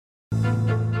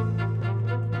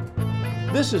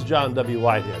This is John W.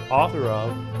 Whitehead, author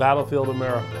of Battlefield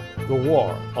America, The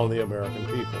War on the American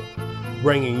People,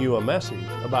 bringing you a message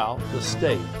about the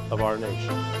state of our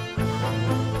nation.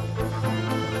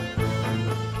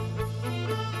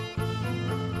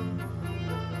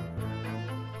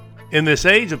 In this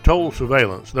age of total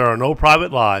surveillance, there are no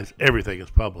private lives, everything is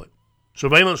public.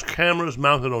 Surveillance cameras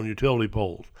mounted on utility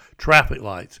poles, traffic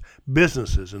lights,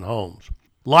 businesses and homes,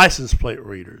 license plate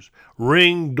readers,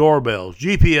 Ring doorbells,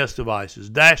 GPS devices,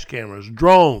 dash cameras,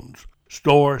 drones,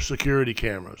 store security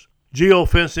cameras,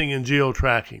 geofencing and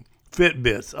geotracking,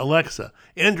 Fitbits, Alexa,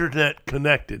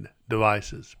 internet-connected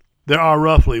devices. There are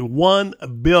roughly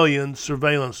 1 billion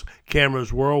surveillance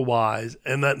cameras worldwide,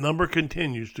 and that number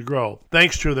continues to grow,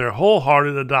 thanks to their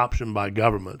wholehearted adoption by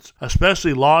governments,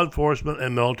 especially law enforcement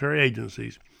and military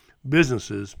agencies,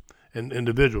 businesses, and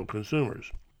individual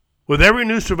consumers. With every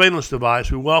new surveillance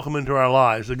device we welcome into our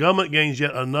lives, the government gains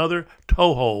yet another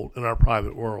toehold in our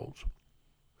private worlds.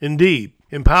 Indeed,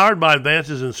 empowered by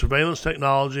advances in surveillance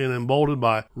technology and emboldened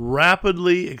by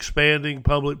rapidly expanding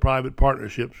public-private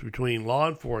partnerships between law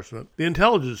enforcement, the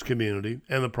intelligence community,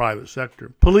 and the private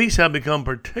sector, police have become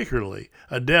particularly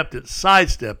adept at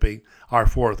sidestepping our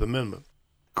Fourth Amendment.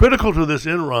 Critical to this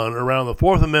end run around the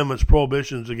Fourth Amendment's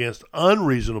prohibitions against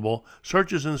unreasonable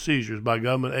searches and seizures by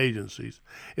government agencies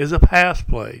is a pass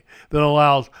play that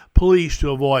allows police to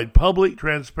avoid public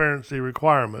transparency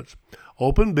requirements,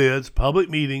 open bids, public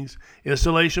meetings,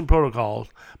 installation protocols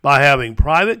by having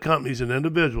private companies and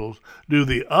individuals do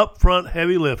the upfront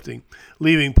heavy lifting,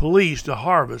 leaving police to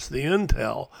harvest the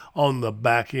intel on the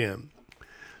back end.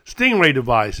 Stingray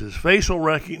devices, facial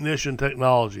recognition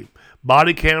technology,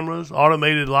 body cameras,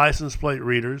 automated license plate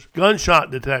readers,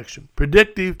 gunshot detection,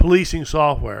 predictive policing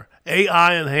software,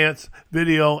 AI-enhanced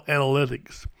video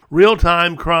analytics,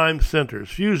 real-time crime centers,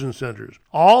 fusion centers.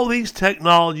 All these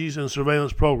technologies and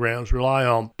surveillance programs rely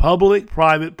on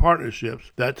public-private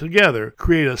partnerships that together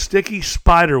create a sticky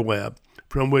spider web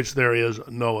from which there is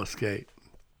no escape.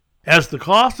 As the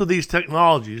cost of these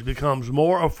technologies becomes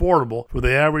more affordable for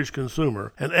the average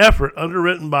consumer, an effort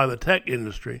underwritten by the tech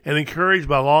industry and encouraged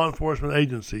by law enforcement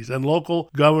agencies and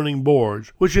local governing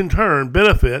boards, which in turn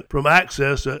benefit from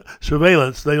access to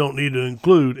surveillance they don't need to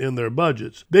include in their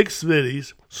budgets. Big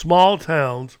cities, small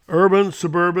towns, urban,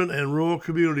 suburban, and rural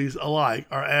communities alike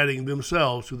are adding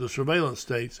themselves to the surveillance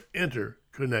state's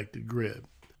interconnected grid.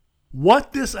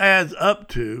 What this adds up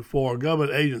to for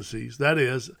government agencies, that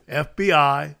is,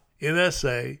 FBI,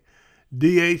 NSA,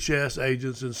 DHS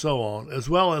agents, and so on, as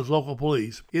well as local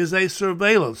police, is a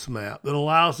surveillance map that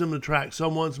allows them to track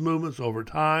someone's movements over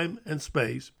time and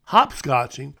space,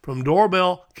 hopscotching from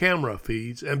doorbell camera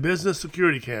feeds and business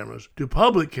security cameras to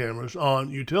public cameras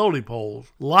on utility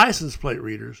poles, license plate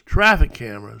readers, traffic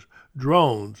cameras,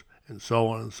 drones, and so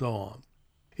on and so on.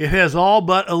 It has all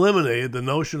but eliminated the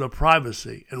notion of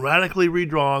privacy and radically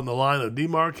redrawn the line of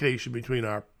demarcation between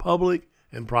our public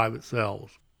and private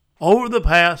selves. Over the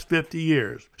past 50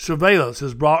 years, surveillance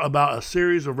has brought about a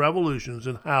series of revolutions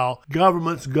in how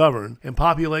governments govern and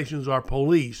populations are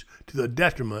policed to the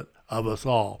detriment of us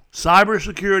all.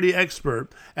 Cybersecurity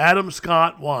expert Adam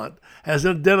Scott Want has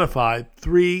identified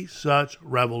 3 such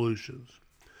revolutions.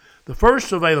 The first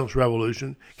surveillance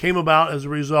revolution came about as a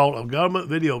result of government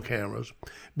video cameras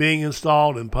being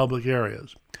installed in public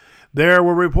areas. There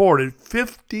were reported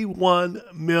 51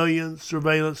 million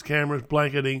surveillance cameras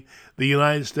blanketing the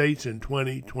United States in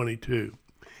 2022.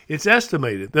 It's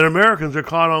estimated that Americans are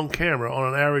caught on camera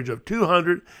on an average of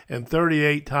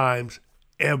 238 times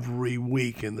every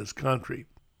week in this country.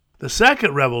 The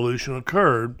second revolution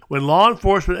occurred when law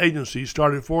enforcement agencies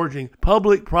started forging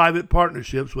public-private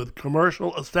partnerships with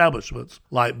commercial establishments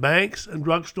like banks and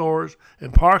drugstores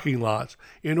and parking lots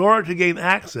in order to gain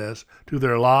access to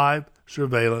their live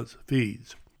surveillance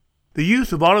feeds. The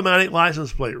use of automatic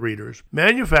license plate readers,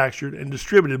 manufactured and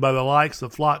distributed by the likes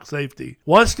of Flock Safety,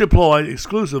 once deployed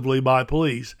exclusively by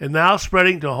police and now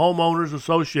spreading to homeowners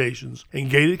associations and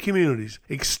gated communities,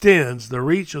 extends the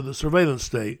reach of the surveillance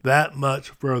state that much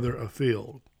further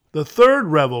afield. The third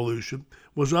revolution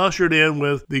was ushered in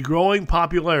with the growing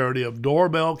popularity of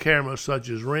doorbell cameras such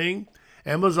as Ring,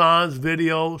 Amazon's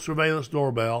video surveillance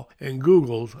doorbell, and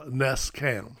Google's Nest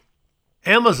Cam.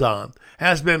 Amazon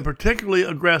has been particularly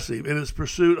aggressive in its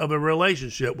pursuit of a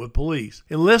relationship with police,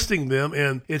 enlisting them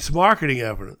in its marketing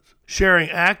efforts, sharing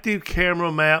active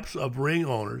camera maps of Ring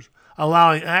owners,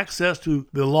 allowing access to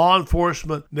the law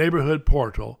enforcement neighborhood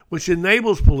portal, which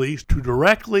enables police to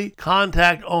directly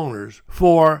contact owners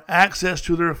for access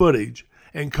to their footage,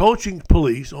 and coaching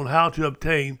police on how to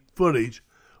obtain footage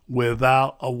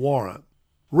without a warrant.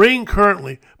 Ring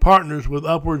currently partners with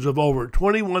upwards of over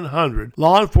 2,100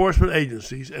 law enforcement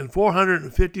agencies and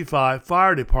 455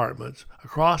 fire departments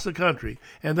across the country,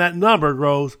 and that number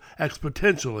grows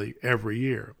exponentially every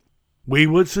year. We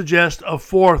would suggest a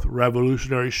fourth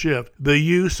revolutionary shift: the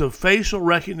use of facial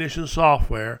recognition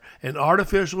software and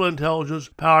artificial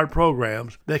intelligence-powered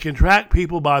programs that can track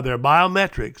people by their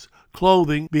biometrics,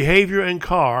 clothing, behavior, and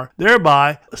car,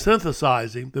 thereby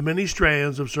synthesizing the many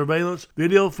strands of surveillance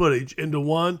video footage into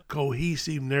one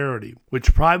cohesive narrative,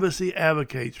 which privacy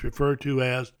advocates refer to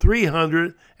as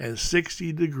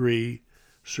 360-degree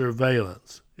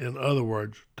surveillance. In other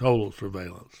words, total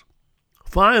surveillance.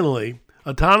 Finally,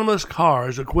 autonomous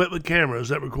cars equipped with cameras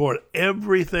that record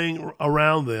everything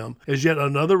around them is yet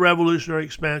another revolutionary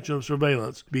expansion of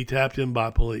surveillance to be tapped in by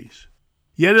police.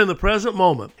 Yet in the present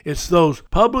moment, it's those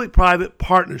public-private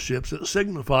partnerships that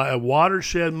signify a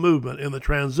watershed movement in the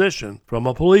transition from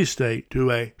a police state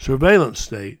to a surveillance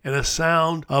state, and a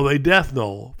sound of a death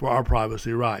knell for our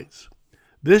privacy rights.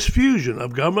 This fusion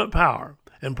of government power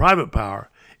and private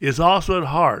power is also at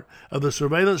heart of the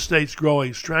surveillance state's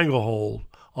growing stranglehold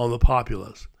on the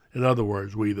populace, in other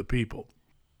words, we the people.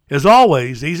 As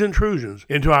always, these intrusions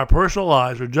into our personal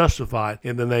lives are justified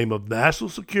in the name of national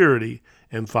security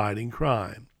and fighting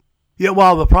crime. Yet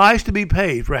while the price to be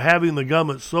paid for having the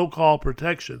government's so-called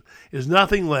protection is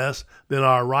nothing less than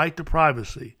our right to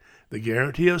privacy, the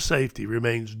guarantee of safety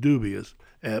remains dubious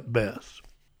at best.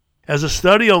 As a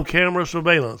study on camera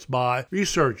surveillance by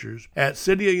researchers at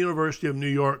City University of New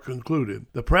York concluded,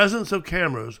 the presence of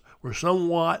cameras were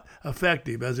somewhat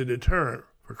effective as a deterrent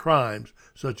for crimes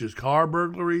such as car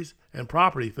burglaries and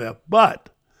property theft, but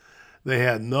they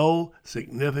had no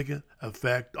significant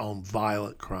effect on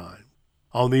violent crime.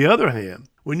 On the other hand,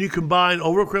 when you combine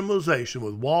overcriminalization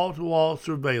with wall-to-wall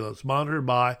surveillance monitored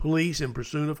by police in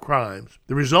pursuit of crimes,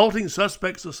 the resulting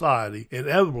suspect society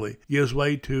inevitably gives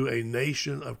way to a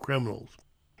nation of criminals.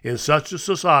 In such a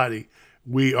society,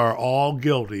 we are all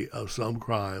guilty of some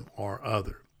crime or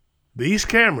other. These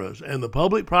cameras and the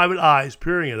public-private eyes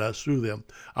peering at us through them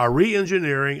are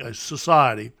re-engineering a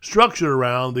society structured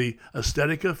around the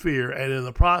aesthetic of fear, and in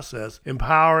the process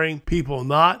empowering people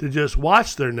not to just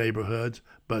watch their neighborhoods,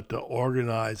 but to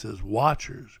organize as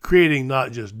watchers, creating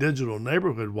not just digital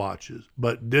neighborhood watches,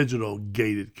 but digital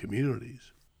gated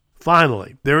communities.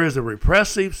 Finally, there is a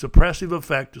repressive, suppressive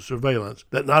effect to surveillance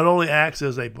that not only acts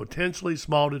as a potentially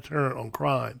small deterrent on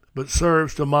crime, but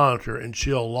serves to monitor and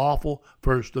chill lawful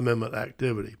First Amendment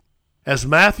activity. As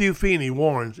Matthew Feeney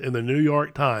warns in the New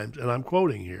York Times, and I'm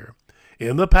quoting here,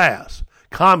 in the past,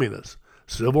 communists,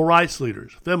 civil rights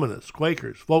leaders, feminists,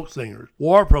 Quakers, folk singers,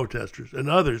 war protesters, and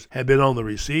others have been on the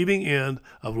receiving end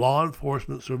of law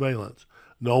enforcement surveillance.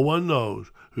 No one knows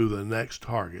who the next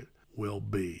target will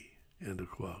be. End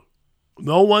of quote.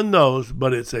 No one knows,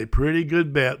 but it's a pretty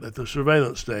good bet that the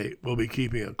surveillance state will be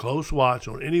keeping a close watch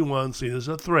on anyone seen as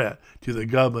a threat to the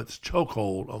government's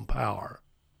chokehold on power.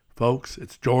 Folks,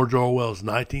 it's George Orwell's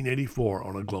 1984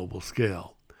 on a global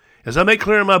scale. As I make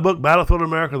clear in my book, Battlefield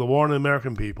America, The War on the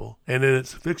American People, and in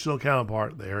its fictional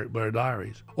counterpart, The Eric Blair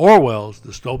Diaries, Orwell's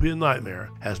dystopian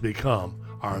nightmare has become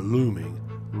our looming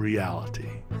reality.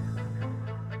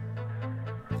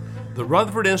 The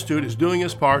Rutherford Institute is doing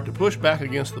its part to push back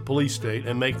against the police state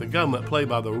and make the government play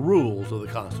by the rules of the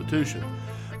Constitution.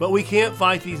 But we can't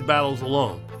fight these battles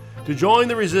alone. To join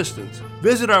the resistance,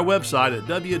 visit our website at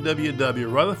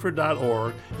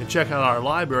www.rutherford.org and check out our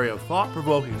library of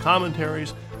thought-provoking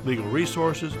commentaries, legal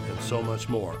resources, and so much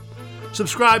more.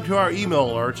 Subscribe to our email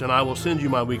alerts and I will send you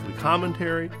my weekly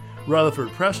commentary, Rutherford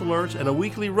Press Alerts, and a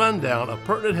weekly rundown of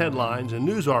pertinent headlines and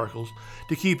news articles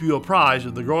to keep you apprised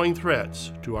of the growing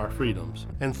threats to our freedoms.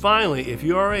 And finally, if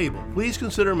you are able, please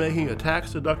consider making a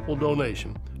tax-deductible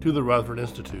donation to the Rutherford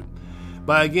Institute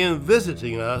by again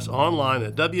visiting us online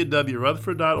at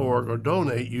www.rutherford.org or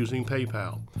donate using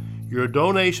PayPal. Your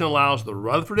donation allows the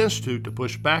Rutherford Institute to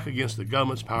push back against the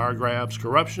government's power grabs,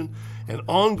 corruption, and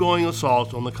ongoing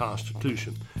assaults on the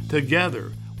Constitution.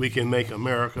 Together, we can make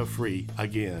America free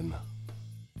again.